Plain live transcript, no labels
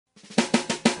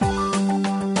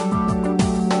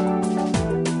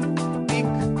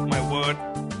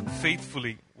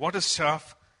faithfully what is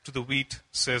chaff to the wheat,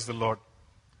 says the Lord.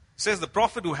 It says, the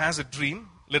prophet who has a dream,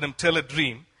 let him tell a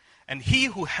dream. And he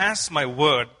who has my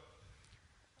word,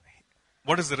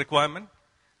 what is the requirement?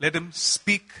 Let him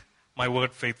speak my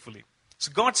word faithfully.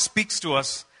 So God speaks to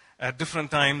us at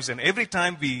different times, and every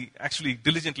time we actually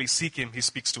diligently seek him, he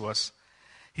speaks to us.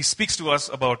 He speaks to us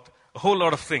about a whole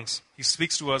lot of things. He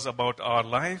speaks to us about our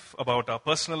life, about our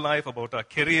personal life, about our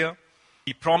career.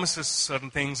 He promises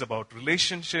certain things about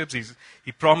relationships.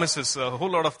 He promises a whole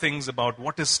lot of things about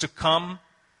what is to come.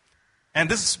 And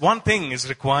this one thing is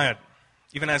required.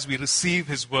 Even as we receive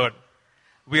his word,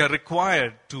 we are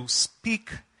required to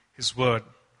speak his word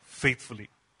faithfully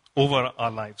over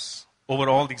our lives, over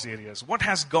all these areas. What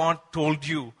has God told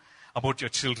you about your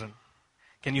children?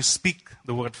 Can you speak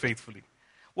the word faithfully?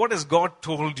 What has God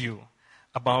told you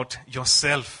about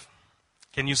yourself?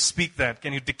 Can you speak that?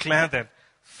 Can you declare that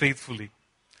faithfully,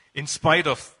 in spite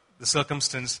of the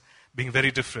circumstance being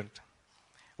very different?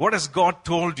 What has God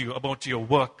told you about your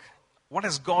work? What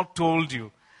has God told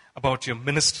you about your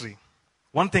ministry?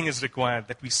 One thing is required,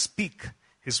 that we speak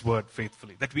his word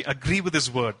faithfully, that we agree with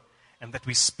his word, and that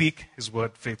we speak his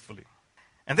word faithfully.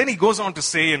 And then he goes on to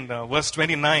say in verse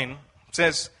 29,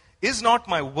 says, is not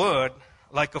my word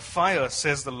like a fire,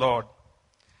 says the Lord,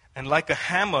 and like a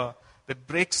hammer that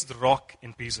breaks the rock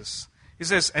in pieces? He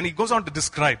says, and he goes on to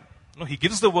describe, he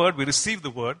gives the word, we receive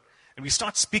the word, and we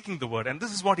start speaking the word. And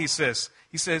this is what he says.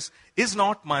 He says, is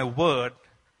not my word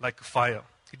like a fire?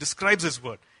 He describes his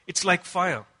word. It's like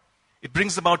fire. It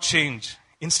brings about change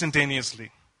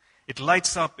instantaneously. It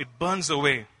lights up, it burns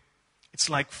away. It's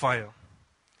like fire.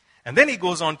 And then he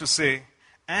goes on to say,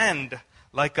 and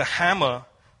like a hammer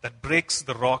that breaks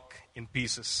the rock in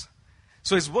pieces.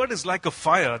 So his word is like a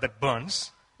fire that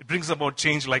burns. It brings about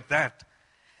change like that.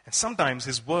 And sometimes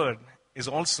his word is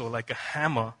also like a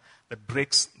hammer that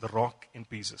breaks the rock in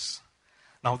pieces.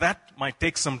 Now that might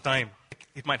take some time.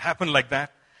 It might happen like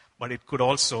that, but it could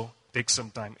also take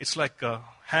some time. It's like a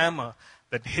hammer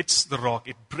that hits the rock.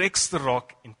 It breaks the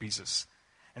rock in pieces.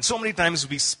 And so many times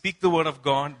we speak the word of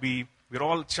God. We're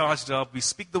all charged up. We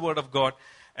speak the word of God.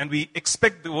 And we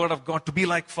expect the word of God to be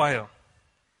like fire.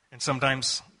 And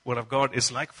sometimes the word of God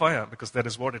is like fire, because that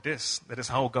is what it is. That is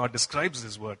how God describes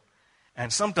his word.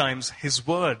 And sometimes his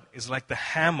word is like the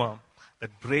hammer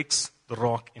that breaks the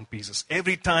rock in pieces.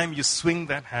 Every time you swing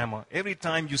that hammer, every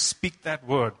time you speak that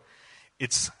word,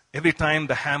 every time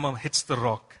the hammer hits the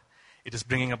rock, it is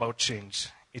bringing about change.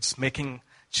 It's making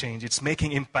change. It's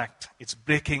making impact. It's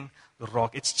breaking the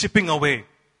rock. It's chipping away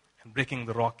and breaking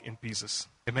the rock in pieces.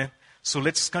 Amen? So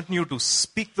let's continue to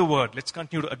speak the word. Let's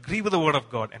continue to agree with the word of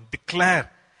God and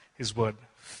declare his word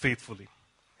faithfully.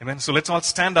 Amen? So let's all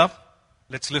stand up.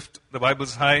 Let's lift the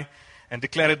Bibles high and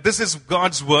declare it. This is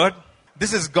God's word.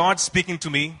 This is God speaking to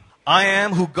me. I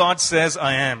am who God says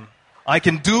I am. I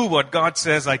can do what God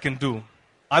says I can do.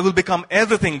 I will become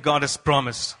everything God has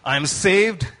promised. I am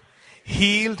saved,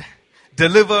 healed,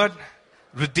 delivered,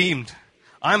 redeemed.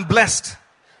 I am blessed,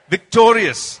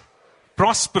 victorious,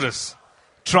 prosperous,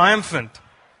 triumphant.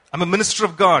 I'm a minister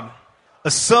of God,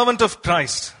 a servant of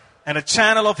Christ, and a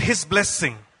channel of his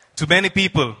blessing to many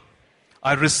people.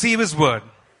 I receive his word.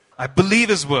 I believe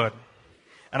his word.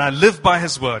 And I live by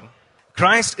his word.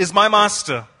 Christ is my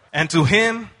master. And to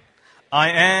him, I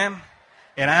am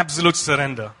in absolute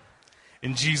surrender.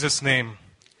 In Jesus' name,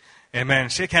 amen.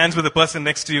 Shake hands with the person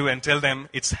next to you and tell them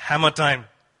it's hammer time.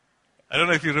 I don't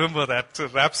know if you remember that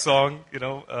rap song,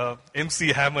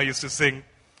 MC Hammer used to sing,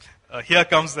 here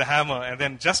comes the hammer. And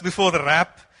then just before the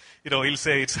rap, he'll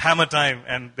say it's hammer time.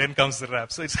 And then comes the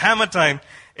rap. So it's hammer time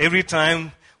every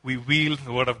time we wield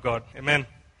the word of God. Amen.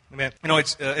 Amen.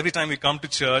 It's every time we come to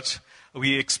church,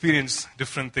 we experience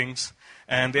different things.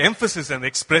 And the emphasis and the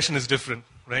expression is different,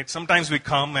 right? Sometimes we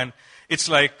come and it's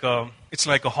like a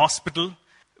hospital.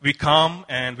 We come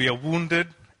and we are wounded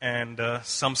and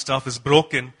some stuff is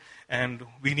broken and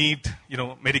we need,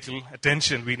 medical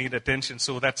attention. We need attention.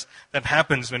 So that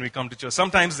happens when we come to church.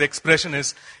 Sometimes the expression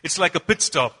is, it's like a pit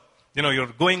stop. You're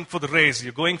going for the race,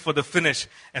 you're going for the finish,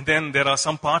 and then there are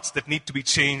some parts that need to be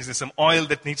changed. There's some oil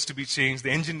that needs to be changed.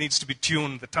 The engine needs to be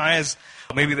tuned. The tires,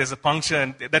 maybe there's a puncture,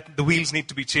 and the wheels need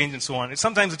to be changed, and so on.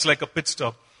 Sometimes it's like a pit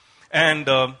stop. And,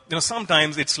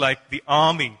 sometimes it's like the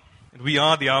army. We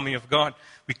are the army of God.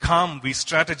 We come, we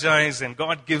strategize, and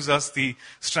God gives us the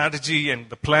strategy and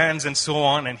the plans and so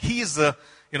on. And He is the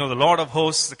Lord of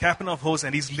hosts, the captain of hosts,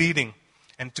 and He's leading.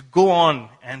 And to go on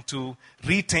and to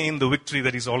retain the victory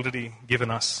that He's already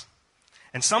given us.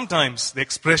 And sometimes the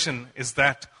expression is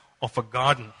that of a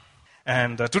garden.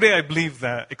 And today I believe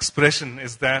the expression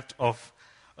is that of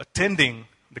attending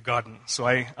the garden. So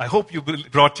I hope you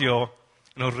brought your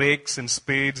rakes and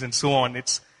spades and so on.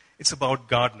 It's about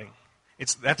gardening.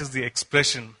 That is the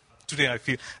expression today I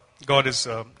feel God is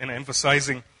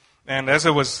emphasizing. And as I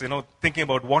was thinking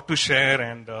about what to share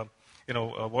and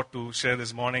what to share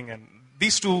this morning, and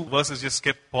these two verses just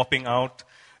kept popping out,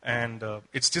 and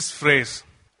it's this phrase: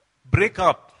 break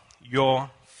up your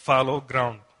fallow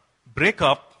ground. Break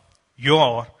up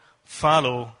your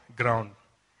fallow ground.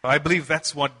 I believe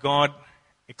that's what God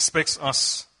expects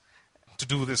us to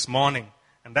do this morning,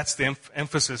 and that's the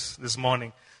emphasis this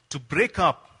morning, to break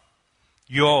up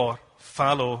your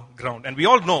fallow ground. And we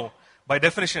all know, by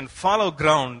definition, fallow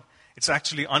ground, it's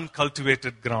actually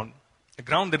uncultivated ground. A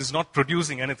ground that is not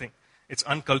producing anything. It's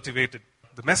uncultivated.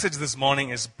 The message this morning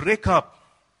is break up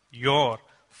your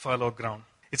fallow ground.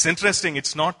 It's interesting,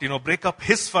 it's not, break up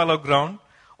his fallow ground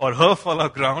or her fallow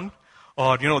ground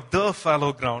or, the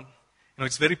fallow ground.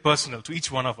 It's very personal to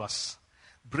each one of us.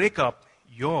 Break up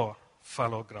your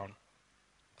fallow ground.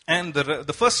 And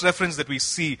the first reference that we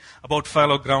see about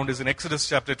fallow ground is in Exodus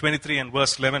chapter 23 and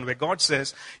verse 11, where God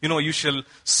says, you shall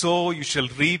sow, you shall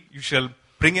reap, you shall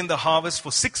bring in the harvest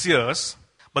for 6 years,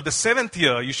 but the 7th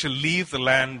year you shall leave the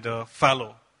land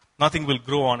fallow. Nothing will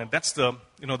grow on it. That's the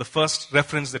first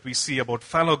reference that we see about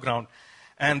fallow ground.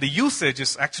 And the usage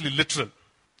is actually literal.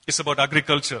 It's about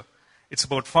agriculture. It's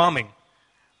about farming.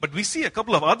 But we see a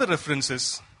couple of other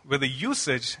references where the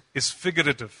usage is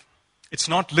figurative. It's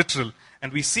not literal.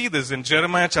 And we see this in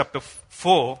Jeremiah chapter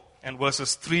 4 and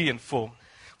verses 3 and 4.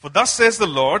 For thus says the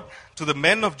Lord to the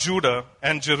men of Judah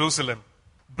and Jerusalem,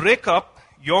 break up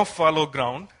your fallow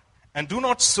ground and do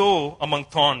not sow among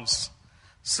thorns.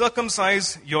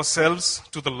 Circumcise yourselves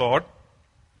to the Lord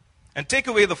and take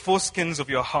away the foreskins of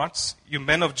your hearts, you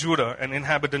men of Judah and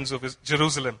inhabitants of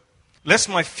Jerusalem. Lest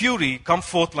my fury come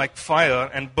forth like fire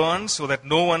and burn so that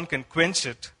no one can quench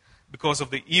it because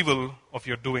of the evil of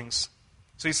your doings.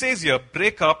 So he says here,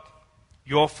 break up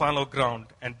your fallow ground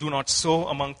and do not sow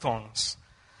among thorns.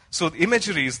 So the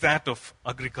imagery is that of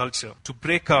agriculture, to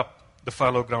break up the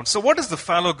fallow ground. So what is the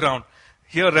fallow ground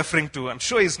here referring to? I'm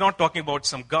sure he's not talking about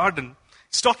some garden.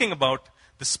 He's talking about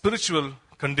the spiritual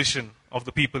condition of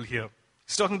the people here.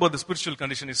 He's talking about the spiritual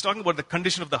condition. He's talking about the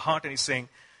condition of the heart, and he's saying,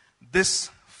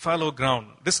 this fallow ground,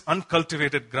 this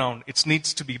uncultivated ground, it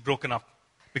needs to be broken up.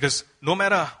 Because no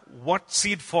matter what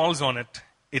seed falls on it,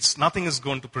 nothing is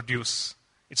going to produce.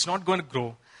 It's not going to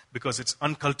grow because it's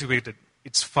uncultivated.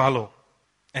 It's fallow.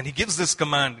 And he gives this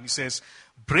command, and he says,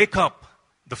 break up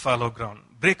the fallow ground.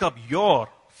 Break up your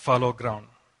fallow ground.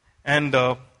 And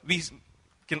we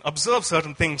can observe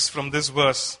certain things from this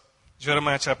verse,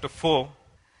 Jeremiah chapter 4.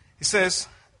 He says,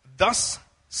 thus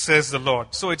says the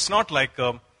Lord. So it's not like,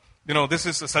 this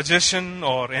is a suggestion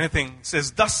or anything. He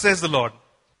says, thus says the Lord.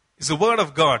 It's the word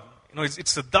of God.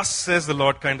 It's a thus says the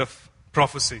Lord kind of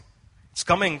prophecy. It's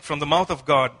coming from the mouth of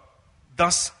God.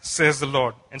 Thus says the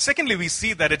Lord. And secondly, we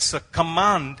see that it's a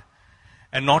command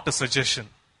and not a suggestion.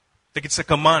 Like it's a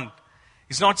command.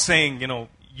 He's not saying,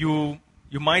 you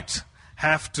might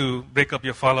have to break up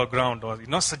your fallow ground, or he's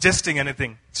not suggesting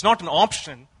anything. It's not an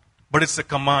option, but it's a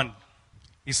command.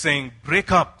 He's saying,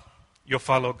 break up your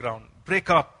fallow ground.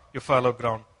 Break up your fallow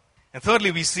ground. And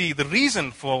thirdly, we see the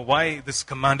reason for why this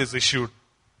command is issued.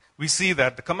 We see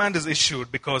that the command is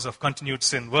issued because of continued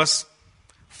sin. Verse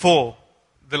 4,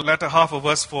 the latter half of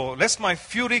verse 4, lest my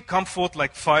fury come forth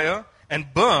like fire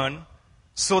and burn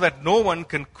so that no one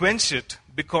can quench it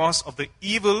because of the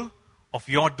evil of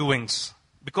your doings.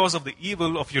 Because of the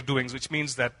evil of your doings, which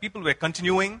means that people were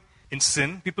continuing in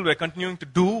sin. People were continuing to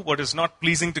do what is not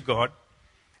pleasing to God.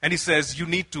 And he says, you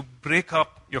need to break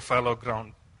up your fallow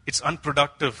ground. It's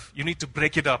unproductive. You need to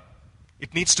break it up.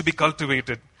 It needs to be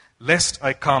cultivated, lest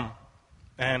I come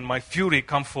and my fury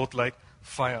come forth like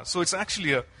fire. So it's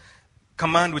actually a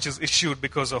command which is issued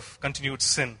because of continued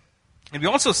sin. And we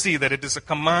also see that it is a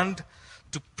command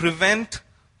to prevent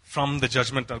from the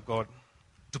judgment of God,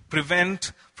 to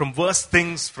prevent from worse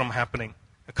things from happening.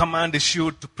 A command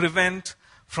issued to prevent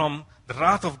from the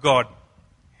wrath of God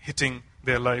hitting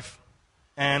their life.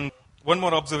 And one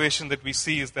more observation that we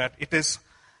see is that it is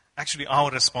actually our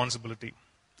responsibility.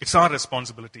 It's our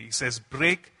responsibility. He says,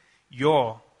 break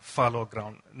your fallow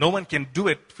ground. No one can do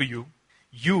it for you.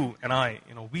 You and I,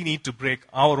 we need to break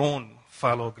our own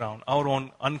fallow ground, our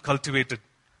own uncultivated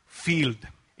field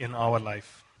in our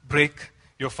life. Break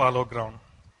your fallow ground.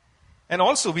 And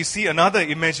also we see another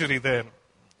imagery there.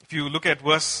 If you look at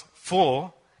verse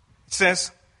 4, it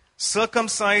says,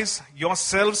 circumcise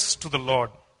yourselves to the Lord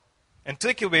and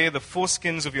take away the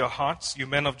foreskins of your hearts, you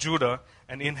men of Judah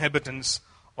and inhabitants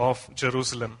of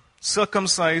Jerusalem.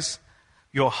 Circumcise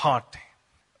your heart.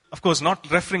 Of course, not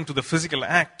referring to the physical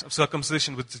act of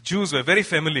circumcision, which the Jews were very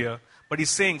familiar, But he's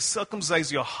saying,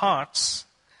 circumcise your hearts,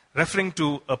 referring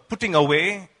to a putting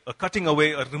away, a cutting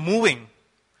away, a removing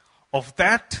of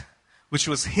that which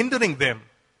was hindering them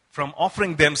from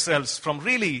offering themselves, from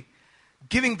really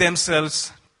giving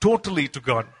themselves totally to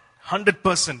God,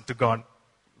 100% to God.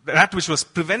 That which was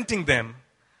preventing them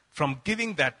from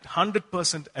giving that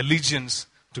 100% allegiance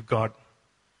to God.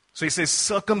 So he says,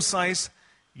 circumcise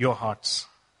your hearts.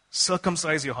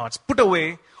 Circumcise your hearts. Put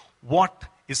away what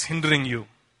is hindering you.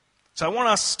 So I want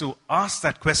us to ask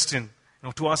that question,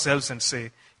 to ourselves and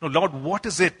say, Lord, what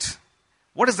is it?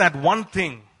 What is that one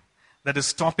thing that is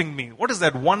stopping me? What is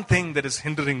that one thing that is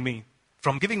hindering me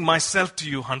from giving myself to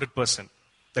you 100%?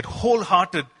 That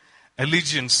wholehearted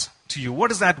allegiance to you. What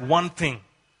is that one thing?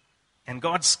 And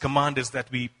God's command is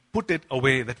that we put it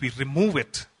away, that we remove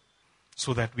it,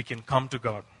 so that we can come to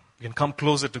God. We can come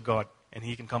closer to God, and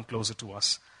He can come closer to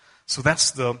us. So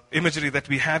that's the imagery that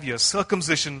we have here,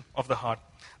 circumcision of the heart.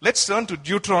 Let's turn to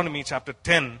Deuteronomy chapter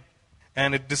 10,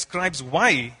 and it describes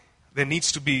why there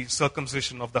needs to be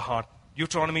circumcision of the heart.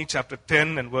 Deuteronomy chapter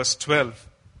 10 and verse 12.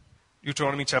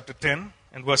 Deuteronomy chapter 10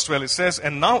 and verse 12, it says,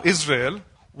 "And now Israel,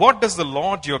 what does the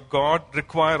Lord your God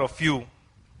require of you,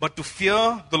 but to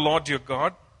fear the Lord your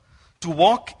God, to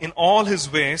walk in all His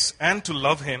ways and to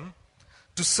love Him,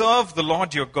 to serve the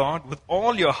Lord your God with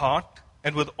all your heart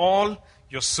and with all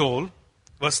your soul."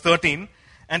 Verse 13,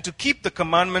 "And to keep the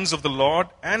commandments of the Lord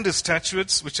and His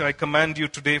statutes, which I command you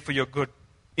today for your good.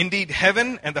 Indeed,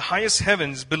 heaven and the highest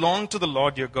heavens belong to the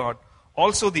Lord your God,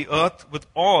 also the earth with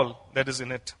all that is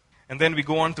in it." And then we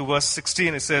go on to verse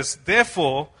 16. It says,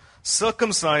 "Therefore,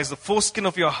 circumcise the foreskin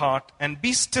of your heart and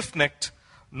be stiff-necked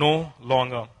no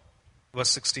longer." Verse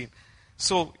 16.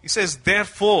 So he says,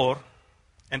 therefore,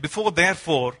 and before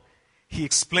therefore, he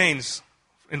explains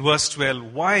in verse 12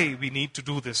 why we need to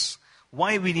do this,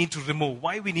 why we need to remove,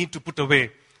 why we need to put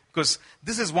away. Because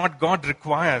this is what God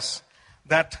requires,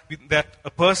 that a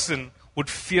person would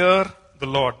fear the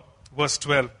Lord. Verse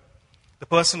 12. The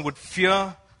person would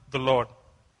fear the Lord.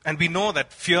 And we know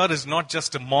that fear is not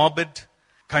just a morbid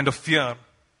kind of fear.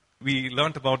 We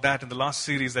learned about that in the last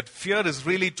series, that fear is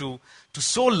really to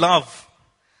so love,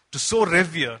 to so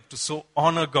revere, to so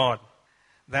honor God,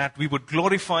 that we would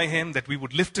glorify Him, that we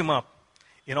would lift Him up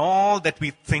in all that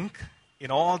we think,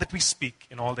 in all that we speak,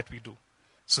 in all that we do.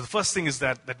 So the first thing is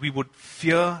that we would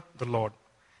fear the Lord.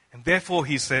 And therefore,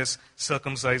 he says,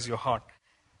 circumcise your heart.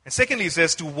 And secondly, he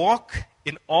says, to walk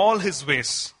in all His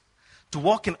ways. To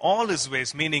walk in all His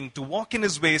ways, meaning to walk in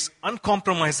His ways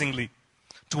uncompromisingly.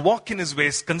 To walk in His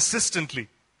ways consistently.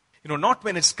 Not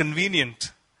when it's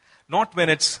convenient. Not when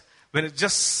it's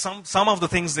just some of the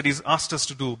things that He's asked us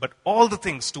to do. But all the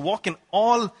things. To walk in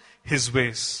all His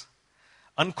ways.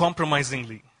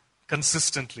 Uncompromisingly.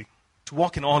 Consistently. To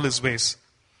walk in all His ways.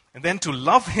 And then to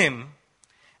love Him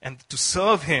and to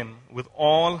serve Him with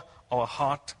all our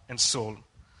heart and soul.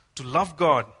 To love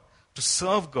God. To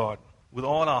serve God with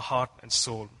all our heart and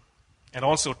soul. And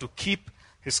also to keep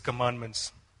His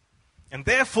commandments. And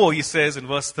therefore, he says in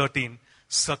verse 13,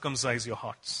 circumcise your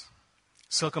hearts.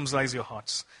 Circumcise your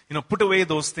hearts. Put away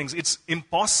those things. It's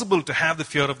impossible to have the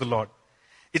fear of the Lord.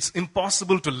 It's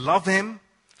impossible to love Him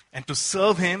and to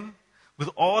serve Him with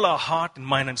all our heart and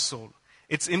mind and soul.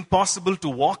 It's impossible to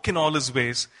walk in all His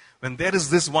ways when there is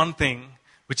this one thing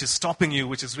which is stopping you,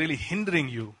 which is really hindering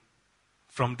you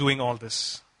from doing all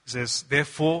this. He says,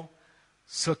 therefore,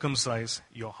 circumcise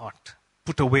your heart.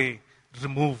 Put away,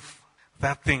 remove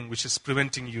that thing which is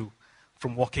preventing you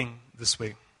from walking this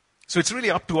way. So it's really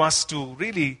up to us to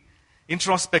really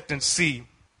introspect and see,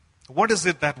 what is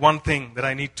it, that one thing that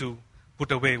I need to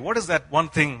put away? What is that one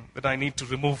thing that I need to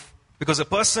remove? Because a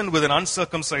person with an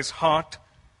uncircumcised heart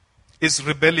is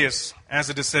rebellious,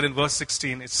 as it is said in verse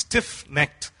 16. It's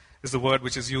stiff-necked is the word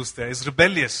which is used there. Is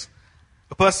rebellious.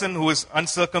 A person who is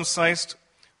uncircumcised,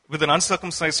 with an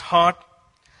uncircumcised heart,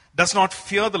 does not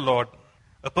fear the Lord.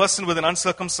 A person with an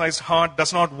uncircumcised heart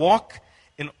does not walk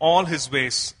in all his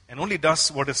ways and only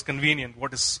does what is convenient,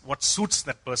 what suits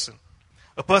that person.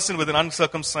 A person with an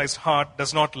uncircumcised heart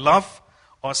does not love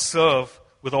or serve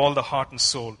with all the heart and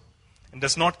soul and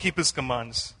does not keep his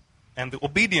commands. And the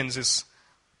obedience is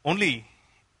only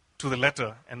to the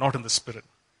letter and not in the spirit.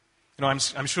 I'm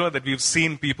sure that we've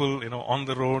seen people, on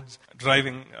the roads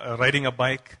riding a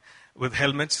bike with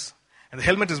helmets. And the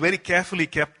helmet is very carefully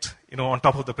kept, on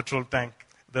top of the petrol tank.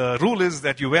 The rule is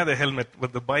that you wear the helmet,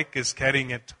 but the bike is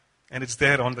carrying it, and it's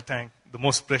there on the tank, the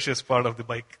most precious part of the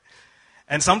bike.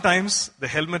 And sometimes the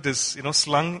helmet is,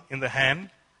 slung in the hand,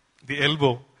 the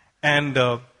elbow,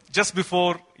 and just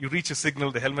before you reach a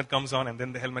signal, the helmet comes on, and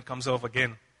then the helmet comes off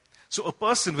again. So a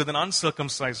person with an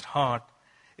uncircumcised heart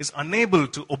is unable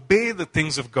to obey the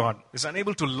things of God, is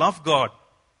unable to love God,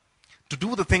 to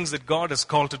do the things that God has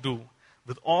called to do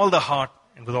with all the heart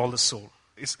and with all the soul,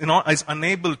 is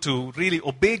unable to really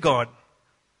obey God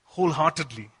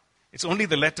wholeheartedly. It's only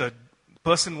the letter. The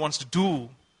person wants to do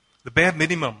the bare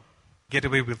minimum, get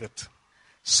away with it.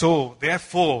 So,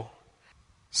 therefore,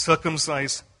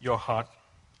 circumcise your heart.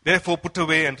 Therefore, put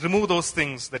away and remove those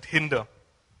things that hinder.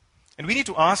 And we need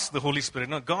to ask the Holy Spirit,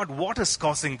 God, what is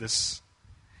causing this?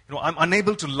 I'm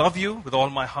unable to love you with all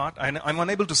my heart. I'm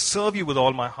unable to serve you with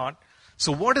all my heart.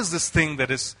 So what is this thing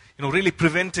that is, really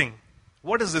preventing?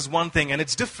 What is this one thing? And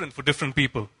it's different for different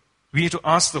people. We need to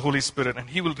ask the Holy Spirit, and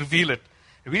He will reveal it.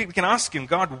 We can ask Him,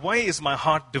 God, why is my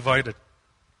heart divided?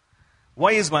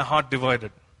 Why is my heart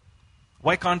divided?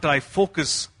 Why can't I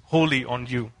focus wholly on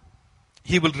you?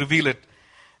 He will reveal it.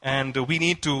 And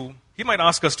He might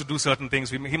ask us to do certain things.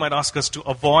 He might ask us to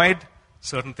avoid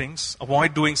certain things,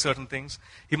 avoid doing certain things.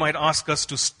 He might ask us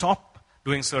to stop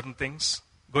doing certain things,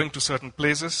 going to certain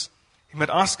places. He might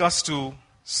ask us to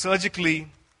surgically,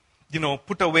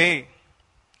 put away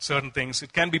certain things.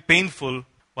 It can be painful,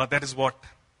 but that is what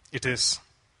it is.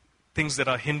 Things that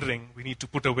are hindering, we need to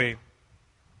put away.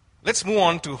 Let's move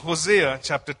on to Hosea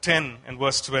chapter 10 and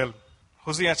verse 12.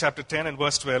 Hosea chapter 10 and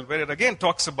verse 12, where it again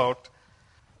talks about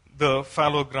the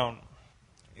fallow ground.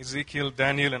 Ezekiel,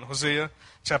 Daniel, and Hosea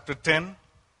chapter 10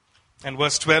 and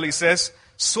verse 12, he says,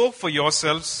 sow for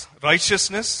yourselves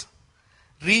righteousness,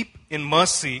 reap in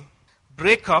mercy,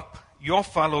 break up your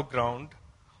fallow ground,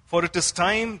 for it is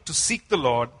time to seek the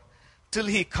Lord till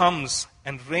He comes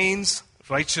and rains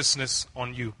righteousness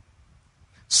on you.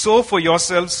 Sow for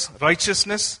yourselves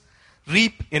righteousness,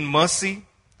 reap in mercy,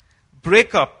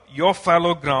 break up your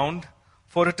fallow ground,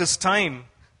 for it is time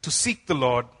to seek the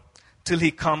Lord till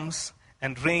He comes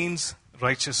and rains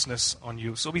righteousness on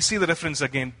you. So we see the reference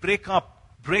again. Break up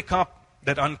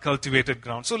that uncultivated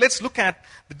ground. So let's look at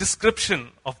the description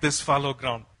of this fallow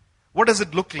ground. What does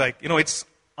it look like? It's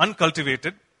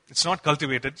uncultivated. It's not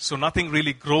cultivated, so nothing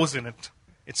really grows in it.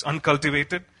 It's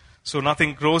uncultivated, so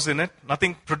nothing grows in it.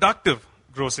 Nothing productive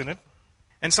grows in it.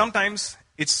 And sometimes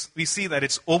we see that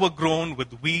it's overgrown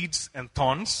with weeds and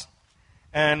thorns.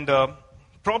 And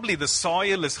probably the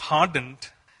soil is hardened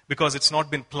because it's not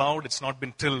been plowed, it's not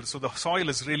been tilled. So the soil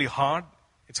is really hard,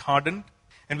 it's hardened.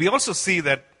 And we also see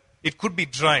that it could be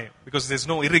dry because there's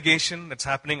no irrigation that's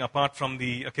happening apart from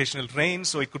the occasional rain.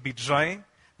 So it could be dry.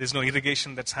 There's no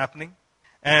irrigation that's happening.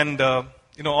 And,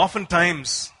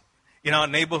 oftentimes in our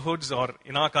neighborhoods or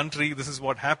in our country, this is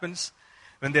what happens.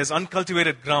 When there's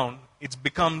uncultivated ground, it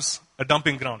becomes a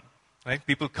dumping ground. Right?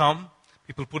 People come,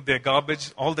 people put their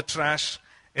garbage, all the trash,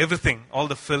 everything, all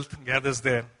the filth gathers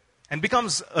there. And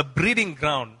becomes a breeding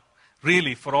ground,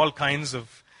 really, for all kinds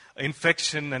of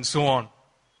infection and so on.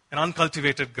 An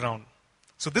uncultivated ground.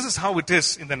 So this is how it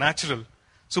is in the natural.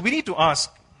 So we need to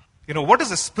ask, what is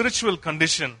the spiritual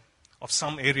condition of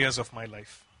some areas of my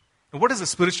life? What is the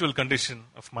spiritual condition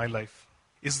of my life?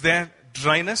 Is there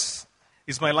dryness?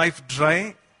 Is my life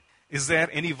dry? Is there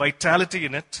any vitality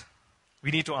in it?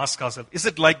 We need to ask ourselves, is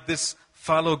it like this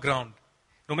fallow ground?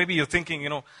 Maybe you're thinking,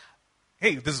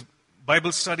 hey, this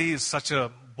Bible study is such a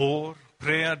bore.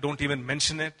 Prayer, don't even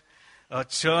mention it.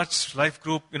 Church, life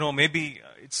group, maybe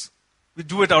we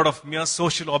do it out of mere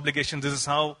social obligation. This is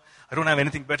how I don't have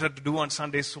anything better to do on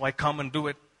Sundays, so I come and do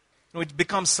it. It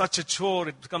becomes such a chore.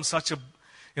 It becomes such a,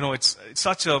 it's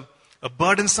such a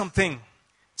burdensome thing.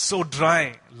 It's so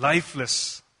dry,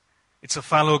 lifeless. It's a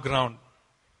fallow ground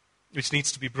which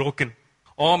needs to be broken.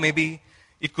 Or maybe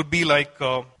it could be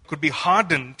could be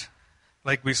hardened,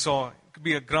 like we saw. It could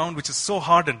be a ground which is so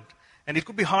hardened. And it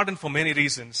could be hardened for many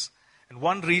reasons. And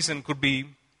one reason could be,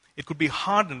 it could be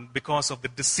hardened because of the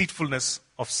deceitfulness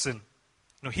of sin.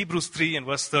 Hebrews 3 and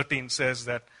verse 13 says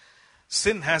that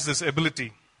sin has this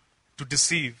ability to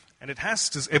deceive, and it has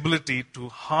this ability to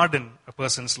harden a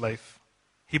person's life.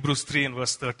 Hebrews 3 and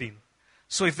verse 13.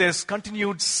 So if there's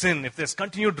continued sin, if there's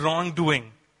continued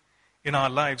wrongdoing in our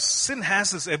lives, sin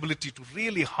has this ability to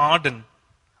really harden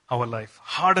our life,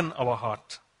 harden our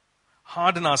heart,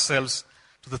 harden ourselves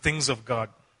to the things of God,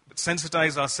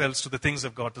 sensitize ourselves to the things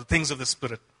of God, to the things of the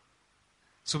Spirit.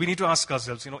 So we need to ask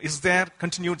ourselves, is there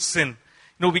continued sin?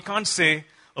 We can't say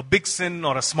a big sin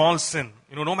or a small sin.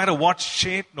 No matter what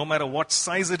shape, no matter what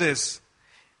size it is,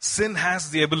 sin has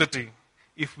the ability,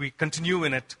 if we continue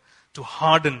in it, to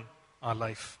harden our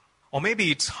life. Or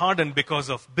maybe it's hardened because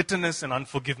of bitterness and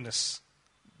unforgiveness.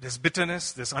 There's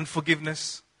bitterness, there's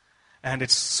unforgiveness, and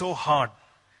it's so hard.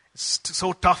 It's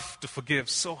so tough to forgive,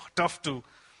 so tough to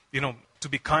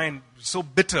be kind, so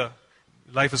bitter.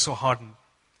 Life is so hardened.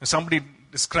 And somebody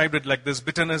described it like this: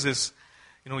 bitterness is,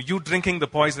 you drinking the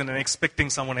poison and expecting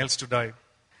someone else to die.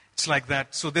 It's like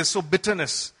that. So there's so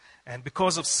bitterness. And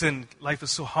because of sin, life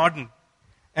is so hardened.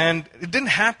 And it didn't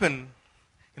happen,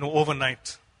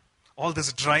 overnight. All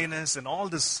this dryness and all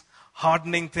this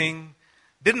hardening thing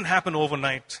didn't happen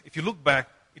overnight. If you look back,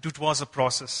 it was a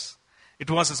process.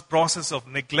 It was a process of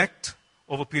neglect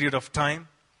over a period of time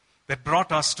that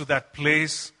brought us to that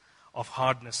place of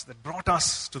hardness, that brought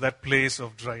us to that place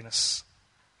of dryness,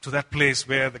 to that place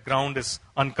where the ground is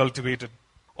uncultivated.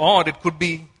 Or it could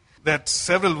be that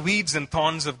several weeds and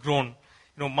thorns have grown.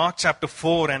 Mark chapter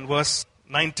 4 and verse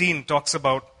 19 talks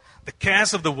about the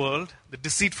cares of the world, the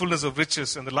deceitfulness of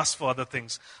riches, and the lust for other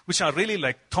things, which are really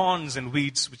like thorns and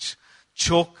weeds which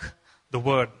choke the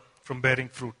word from bearing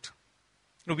fruit.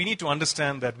 We need to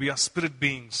understand that we are spirit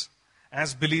beings.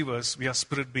 As believers, we are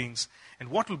spirit beings. And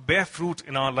what will bear fruit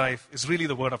in our life is really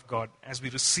the word of God, as we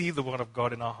receive the word of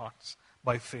God in our hearts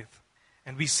by faith.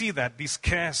 And we see that these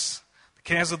cares, the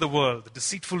cares of the world, the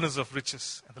deceitfulness of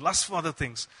riches, and the lust for other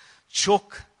things,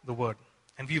 choke the word.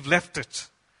 And we've left it.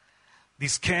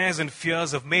 These cares and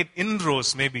fears have made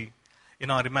inroads maybe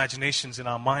in our imaginations, in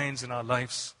our minds, in our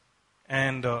lives.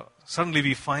 And suddenly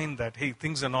we find that, hey,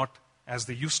 things are not as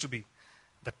they used to be.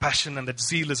 That passion and that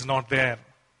zeal is not there.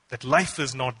 That life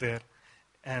is not there.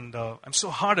 And I'm so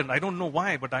hardened. I don't know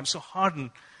why, but I'm so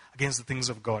hardened against the things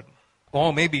of God.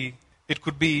 Or maybe it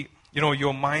could be,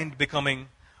 your mind becoming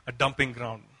a dumping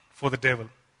ground for the devil.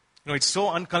 It's so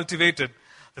uncultivated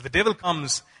that the devil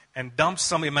comes and dumps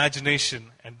some imagination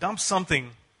and dumps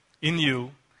something in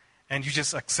you, and you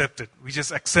just accept it. We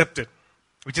just accept it.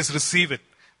 We just receive it.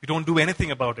 We don't do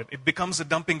anything about it. It becomes a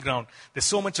dumping ground. There's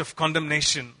so much of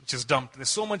condemnation which is dumped. There's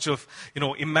so much of,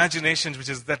 imaginations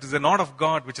that is not of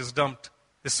God which is dumped.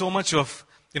 There's so much of,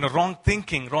 wrong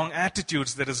thinking, wrong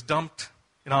attitudes that is dumped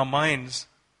in our minds,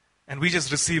 and we just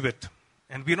receive it.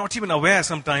 And we're not even aware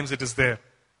sometimes it is there.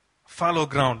 Fallow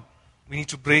ground. We need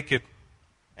to break it.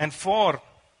 And for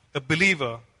the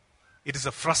believer, it is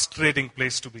a frustrating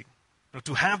place to be.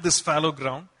 To have this fallow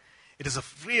ground, it is a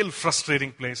real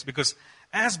frustrating place, because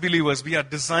as believers, we are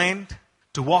designed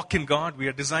to walk in God. We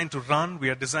are designed to run. We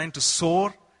are designed to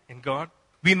soar in God.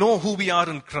 We know who we are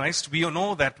in Christ. We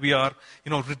know that we are,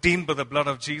 redeemed by the blood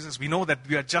of Jesus. We know that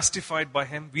we are justified by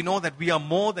Him. We know that we are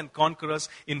more than conquerors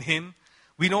in Him.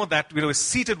 We know that we are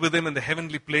seated with Him in the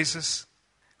heavenly places.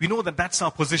 We know that that's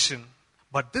our position.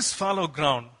 But this fallow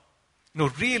ground,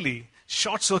 really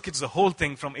short circuits the whole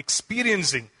thing from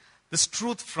experiencing this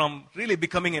truth, from really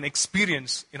becoming an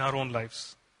experience in our own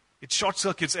lives. It short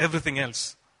circuits everything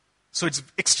else. So it's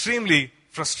extremely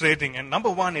frustrating. And number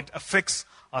one, it affects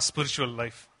our spiritual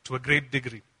life to a great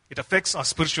degree. It affects our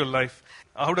spiritual life.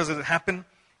 How does it happen?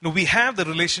 We have the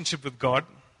relationship with God.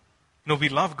 We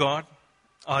love God.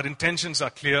 Our intentions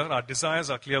are clear. Our desires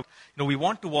are clear. We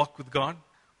want to walk with God.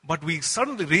 But we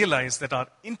suddenly realize that our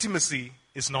intimacy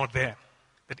is not there.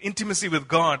 That intimacy with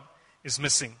God is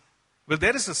missing. Well,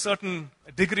 there is a certain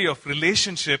degree of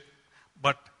relationship,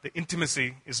 but the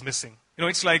intimacy is missing.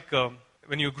 It's like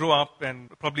when you grow up and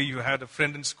probably you had a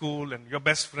friend in school and your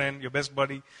best friend, your best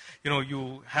buddy,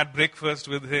 you had breakfast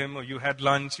with him, or you had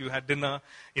lunch, you had dinner.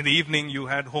 In the evening, you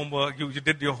had homework, you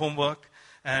did your homework,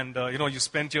 and you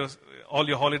spent all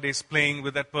your holidays playing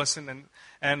with that person.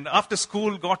 And after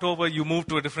school got over, you moved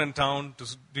to a different town to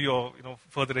do your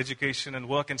further education and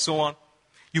work and so on.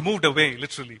 You moved away,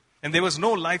 literally. And there was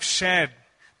no life shared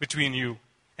between you.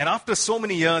 And after so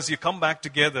many years, you come back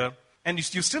together, and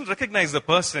you still recognize the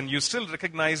person. You still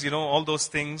recognize, all those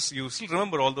things. You still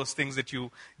remember all those things that you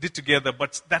did together.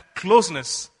 But that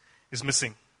closeness is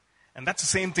missing. And that's the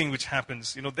same thing which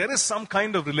happens. There is some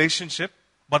kind of relationship,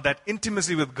 but that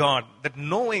intimacy with God, that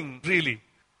knowing really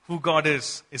who God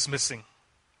is missing.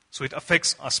 So it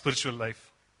affects our spiritual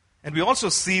life. And we also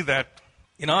see that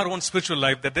in our own spiritual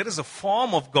life, that there is a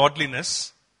form of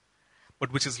godliness,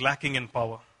 but which is lacking in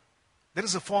power. There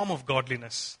is a form of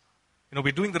godliness.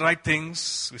 We're doing the right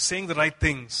things, we're saying the right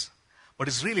things, but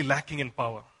it's really lacking in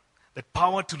power. That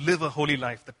power to live a holy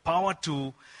life, that power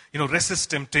to,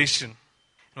 resist temptation.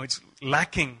 It's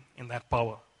lacking in that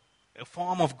power. A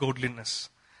form of godliness,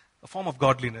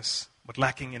 but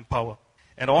lacking in power.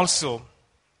 And also,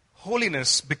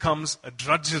 holiness becomes a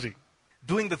drudgery.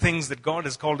 Doing the things that God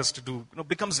has called us to do,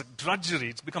 becomes a drudgery.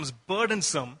 It becomes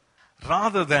burdensome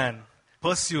rather than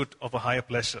pursuit of a higher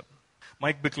pleasure.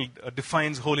 Mike Bickle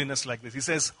defines holiness like this. He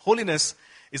says, holiness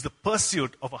is the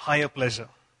pursuit of a higher pleasure.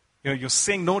 You're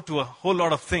saying no to a whole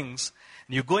lot of things,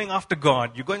 and you're going after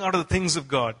God, you're going after the things of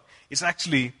God. It's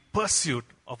actually pursuit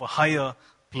of a higher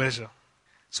pleasure.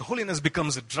 So holiness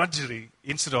becomes a drudgery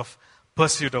instead of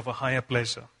pursuit of a higher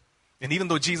pleasure. And even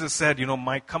though Jesus said,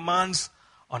 my commands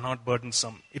are not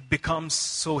burdensome. It becomes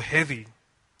so heavy.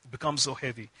 It becomes so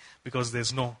heavy because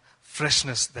there's no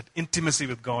freshness. That intimacy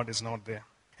with God is not there.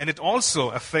 And it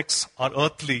also affects our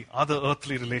other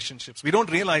earthly relationships. We don't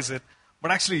realize it,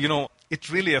 but actually, it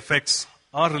really affects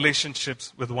our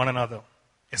relationships with one another,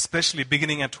 especially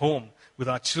beginning at home, with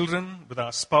our children, with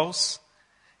our spouse.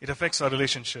 It affects our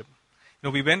relationship.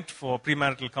 We went for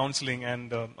premarital counseling,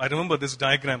 and I remember this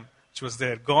diagram which was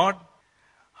there. God,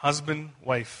 husband,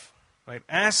 wife. Right?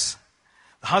 As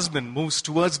the husband moves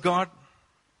towards God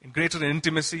in greater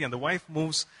intimacy, and the wife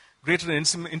moves greater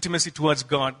intimacy towards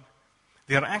God,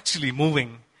 they are actually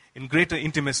moving in greater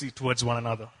intimacy towards one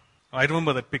another. I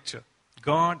remember that picture.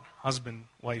 God, husband,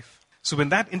 wife. So when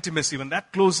that intimacy, when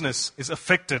that closeness is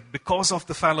affected because of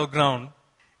the fallow ground,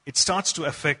 it starts to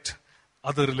affect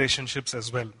other relationships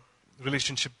as well.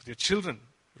 Relationship with your children,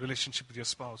 relationship with your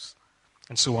spouse,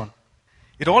 and so on.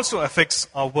 It also affects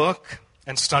our work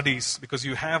and studies because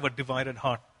you have a divided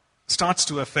heart. It starts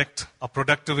to affect our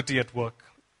productivity at work.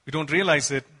 We don't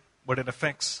realize it, but it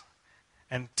affects.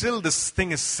 Until this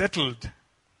thing is settled,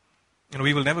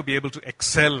 we will never be able to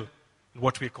excel in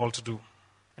what we are called to do.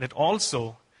 And it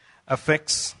also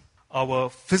affects our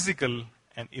physical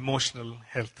and emotional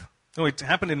health. It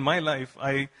happened in my life.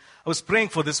 I was praying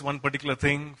for this one particular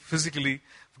thing, physically,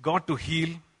 for God to heal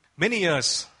many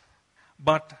years.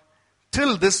 But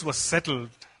till this was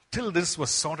settled, till this was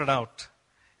sorted out,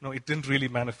 it didn't really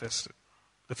manifest.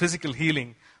 The physical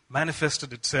healing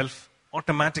manifested itself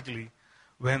automatically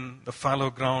when the fallow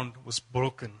ground was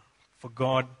broken for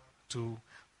God to,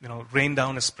 rain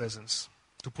down His presence,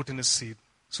 to put in His seed.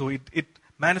 So it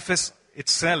manifests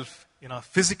itself in our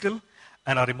physical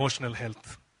and our emotional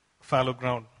health. Fallow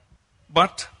ground.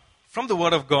 But from the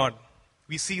Word of God,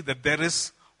 we see that there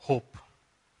is hope.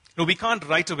 We can't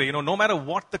right away, no matter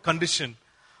what the condition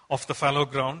of the fallow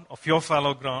ground, of your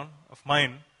fallow ground, of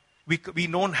mine, we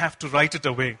don't have to write it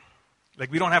away.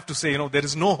 Like we don't have to say, there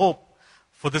is no hope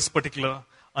for this particular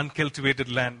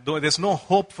uncultivated land. Though there's no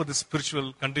hope for this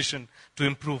spiritual condition to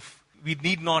improve. We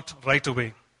need not right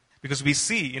away. Because we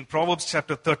see in Proverbs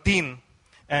chapter 13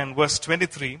 and verse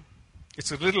 23,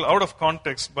 it's a little out of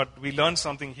context, but we learn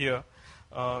something here.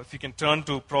 If you can turn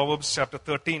to Proverbs chapter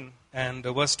 13 and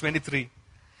verse 23. It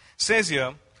says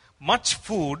here, much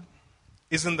food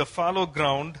is in the fallow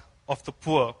ground of the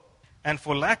poor, and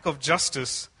for lack of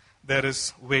justice there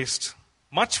is waste.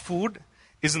 Much food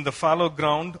is in the fallow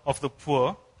ground of the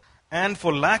poor, and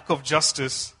for lack of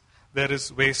justice there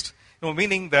is waste.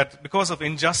 Meaning that because of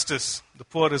injustice, the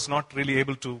poor is not really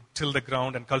able to till the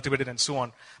ground and cultivate it and so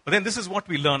on. But then this is what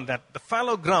we learn, that the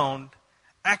fallow ground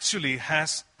actually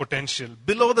has potential.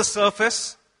 Below the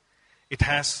surface, it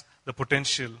has the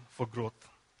potential for growth.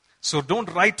 So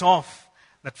don't write off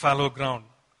that fallow ground.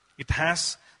 It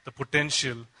has the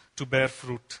potential to bear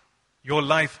fruit. Your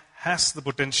life has the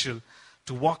potential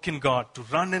to walk in God, to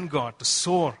run in God, to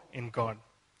soar in God.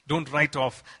 Don't write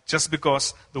off just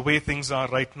because the way things are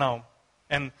right now.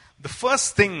 And the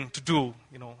first thing to do,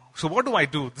 so what do I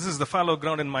do? This is the fallow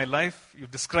ground in my life. You've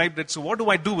described it. So what do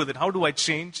I do with it? How do I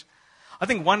change? I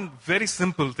think one very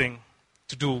simple thing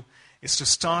to do is to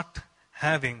start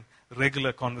having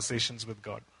regular conversations with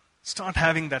God. Start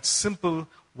having that simple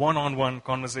one-on-one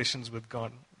conversations with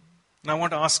God. And I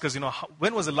want to ask us,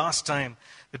 when was the last time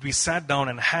that we sat down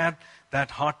and had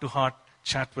that heart-to-heart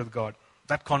chat with God?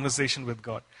 That conversation with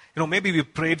God. Maybe we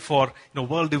prayed for,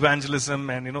 world evangelism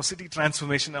and, city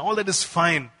transformation. And all that is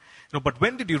fine. But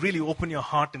when did you really open your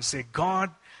heart and say, God,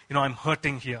 I'm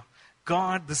hurting here.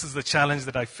 God, this is the challenge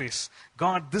that I face.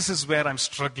 God, this is where I'm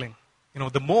struggling.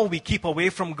 The more we keep away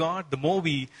from God, the more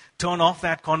we turn off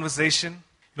that conversation,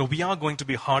 we are going to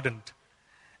be hardened.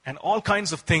 And all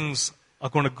kinds of things are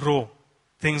going to grow,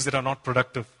 things that are not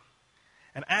productive.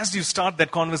 And as you start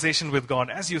that conversation with God,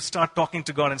 as you start talking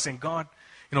to God and saying, God,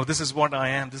 this is what I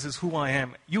am, this is who I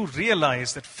am, you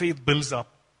realize that faith builds up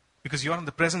because you're in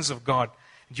the presence of God.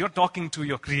 And you're talking to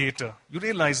your Creator. You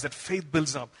realize that faith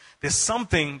builds up. There's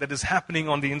something that is happening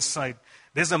on the inside.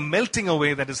 There's a melting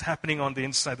away that is happening on the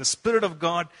inside. The Spirit of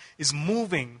God is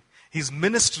moving. He's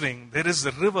ministering. There is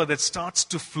a river that starts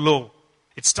to flow.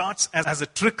 It starts as a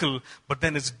trickle, but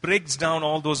then it breaks down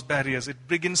all those barriers. It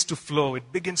begins to flow.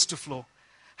 It begins to flow.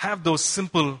 Have those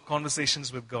simple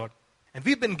conversations with God. And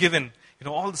we've been given,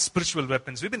 all the spiritual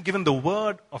weapons. We've been given the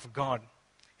Word of God.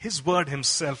 His Word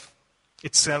Himself,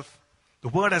 itself. The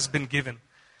Word has been given.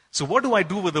 So what do I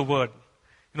do with the Word?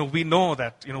 We know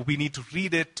that, we need to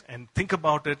read it and think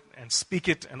about it and speak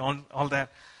it and all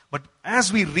that. But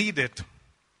as we read it,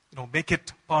 make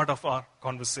it part of our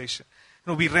conversation.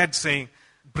 We read saying,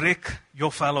 break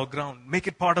your fallow ground. Make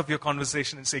it part of your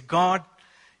conversation and say, God,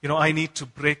 I need to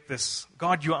break this.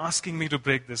 God, you're asking me to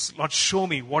break this. Lord, show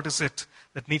me what is it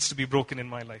that needs to be broken in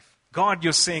my life. God,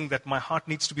 you're saying that my heart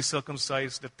needs to be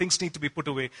circumcised, that things need to be put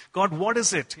away. God, what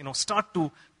is it? Start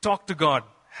to talk to God.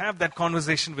 Have that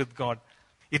conversation with God.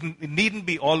 It needn't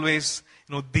be always,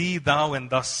 thee, thou, and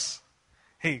thus.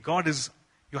 Hey, God is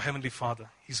your heavenly Father.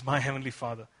 He's my heavenly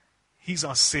Father. He's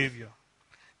our Savior.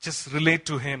 Just relate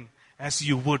to Him as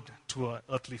you would to an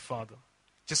earthly father.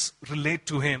 Just relate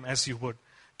to Him as you would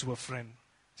to a friend.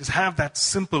 Just have that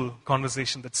simple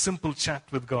conversation, that simple chat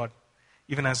with God,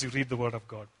 even as you read the Word of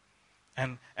God.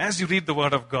 And as you read the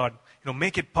Word of God,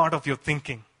 make it part of your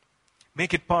thinking.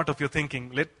 Make it part of your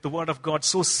thinking. Let the Word of God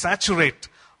so saturate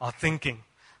our thinking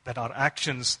that our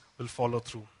actions will follow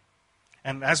through.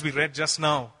 And as we read just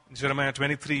now in Jeremiah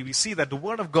 23, we see that the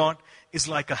Word of God is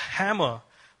like a hammer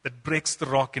that breaks the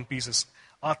rock in pieces.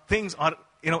 Are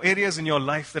areas in your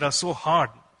life that are so hard?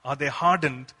 Are they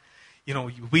hardened?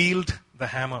 You wield the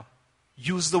hammer.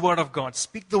 Use the Word of God.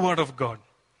 Speak the Word of God.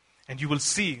 And you will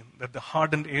see that the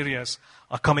hardened areas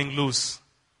are coming loose.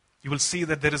 You will see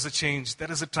that there is a change.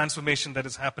 There is a transformation that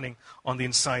is happening on the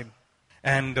inside.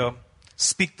 And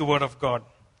speak the Word of God.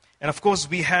 And of course,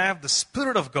 we have the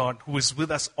Spirit of God who is with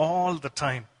us all the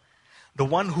time. The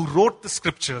one who wrote the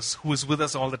Scriptures, who is with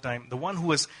us all the time. The one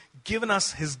who has given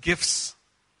us His gifts.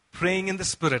 Praying in the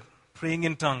Spirit. Praying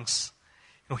in tongues.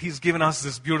 He's given us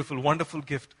this beautiful, wonderful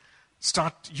gift.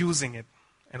 Start using it.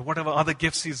 And whatever other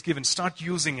gifts He's given, start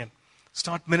using it.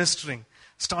 Start ministering.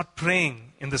 Start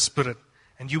praying in the Spirit.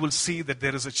 And you will see that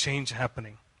there is a change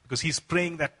happening. Because He's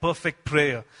praying that perfect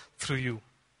prayer through you.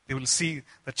 You will see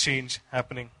the change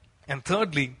happening. And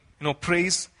thirdly,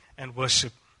 praise and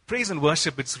worship. Praise and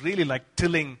worship, it's really like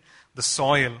tilling the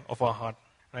soil of our heart.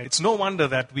 Right? It's no wonder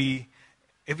that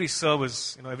every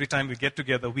service, every time we get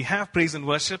together, we have praise and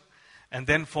worship and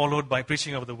then followed by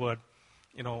preaching of the Word.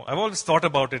 I've always thought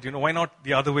about it, why not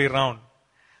the other way around?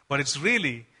 But it's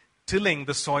really tilling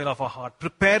the soil of our heart,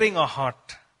 preparing our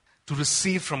heart to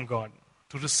receive from God,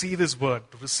 to receive His Word,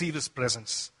 to receive His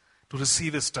presence, to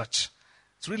receive His touch.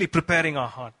 It's really preparing our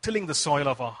heart, tilling the soil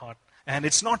of our heart. And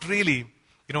it's not really,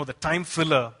 the time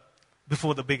filler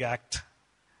before the big act,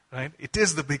 right? It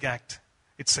is the big act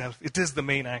itself. It is the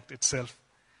main act itself.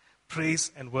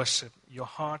 Praise and worship. Your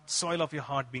heart, soil of your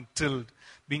heart being tilled,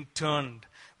 being turned,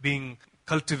 being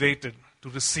cultivated to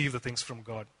receive the things from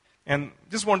God. And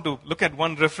just want to look at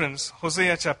one reference,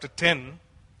 Hosea chapter 10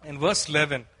 and verse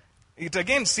 11. It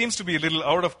again seems to be a little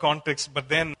out of context, but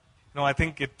then, I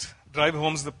think it drives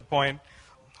home the point.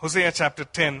 Hosea chapter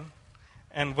 10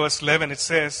 and verse 11, it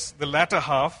says, the latter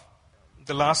half,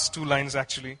 the last two lines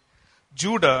actually,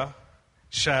 Judah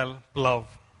shall plow.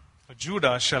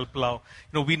 Judah shall plow.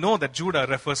 We know that Judah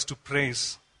refers to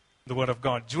praise, the Word of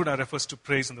God. Judah refers to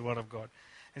praise in the Word of God.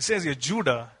 It says here,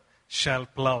 Judah shall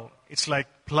plow. It's like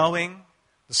plowing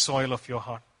the soil of your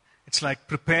heart. It's like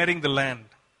preparing the land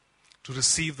to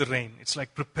receive the rain. It's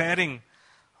like preparing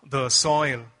the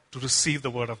soil to receive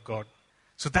the Word of God.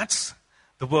 So that's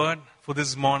the word for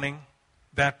this morning,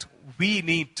 that we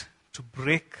need to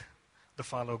break the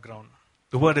fallow ground.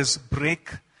 The word is break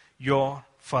your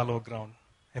fallow ground.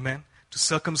 Amen. To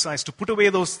circumcise, to put away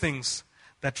those things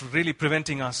that are really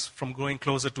preventing us from growing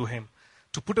closer to Him.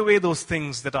 To put away those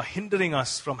things that are hindering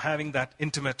us from having that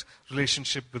intimate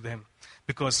relationship with Him.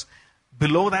 Because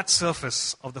below that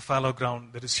surface of the fallow ground,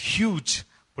 there is huge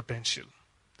potential.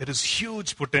 There is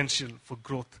huge potential for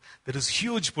growth. There is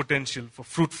huge potential for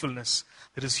fruitfulness.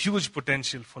 There is huge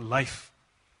potential for life.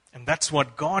 And that's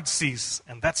what God sees.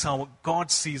 And that's how God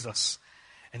sees us.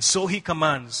 And so He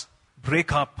commands,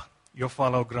 break up your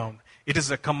fallow ground. It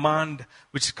is a command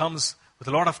which comes with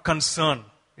a lot of concern.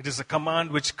 It is a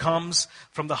command which comes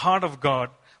from the heart of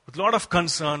God with a lot of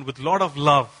concern, with a lot of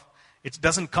love. It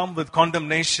doesn't come with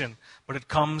condemnation, but it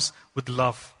comes with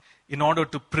love. In order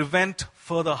to prevent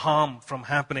further harm from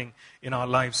happening in our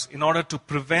lives. In order to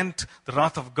prevent the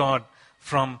wrath of God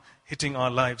from hitting our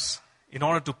lives. In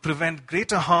order to prevent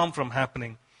greater harm from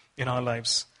happening in our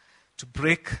lives. To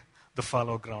break the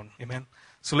fallow ground. Amen.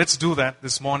 So let's do that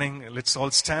this morning. Let's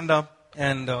all stand up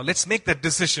and let's make that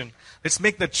decision. Let's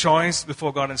make that choice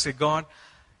before God and say, God,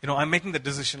 I'm making the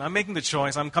decision. I'm making the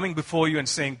choice. I'm coming before you and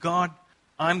saying, God,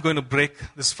 I'm going to break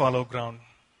this fallow ground.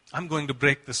 I'm going to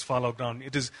break this fallow ground.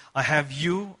 I have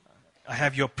you, I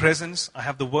have your presence, I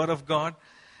have the Word of God,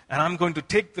 and I'm going to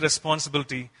take the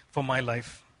responsibility for my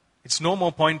life. It's no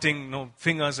more pointing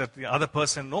fingers at the other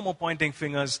person, no more pointing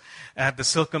fingers at the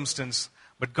circumstance.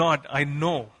 But God, I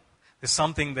know there's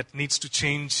something that needs to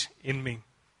change in me.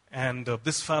 And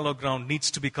this fallow ground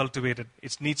needs to be cultivated.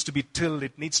 It needs to be tilled.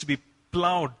 It needs to be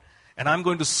plowed. And I'm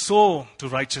going to sow to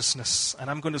righteousness, and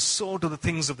I'm going to sow to the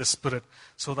things of the Spirit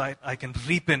so that I can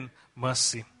reap in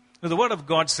mercy. Now, the Word of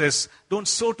God says, don't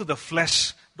sow to the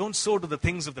flesh, don't sow to the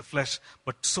things of the flesh,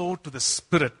 but sow to the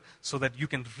Spirit so that you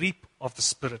can reap of the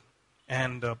Spirit.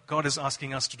 And God is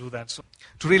asking us to do that. So,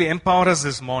 to really empower us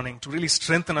this morning, to really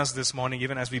strengthen us this morning,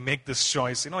 even as we make this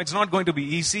choice. It's not going to be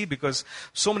easy because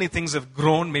so many things have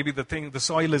grown. Maybe the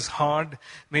soil is hard.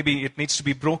 Maybe it needs to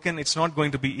be broken. It's not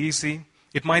going to be easy.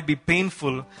 It might be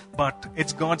painful, but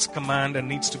it's God's command and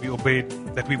needs to be obeyed,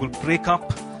 that we will break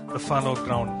up the fallow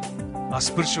ground. Our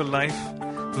spiritual life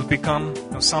will become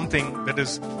something that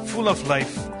is full of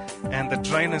life, and the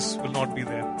dryness will not be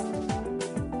there.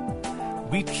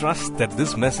 We trust that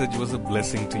this message was a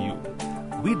blessing to you.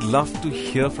 We'd love to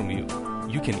hear from you.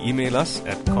 You can email us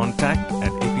at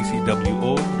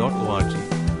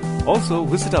contact@apcwo.org. Also,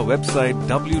 visit our website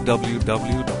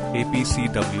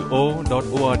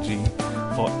www.apcwo.org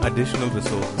for additional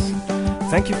resources.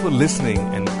 Thank you for listening,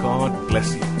 and God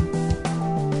bless you.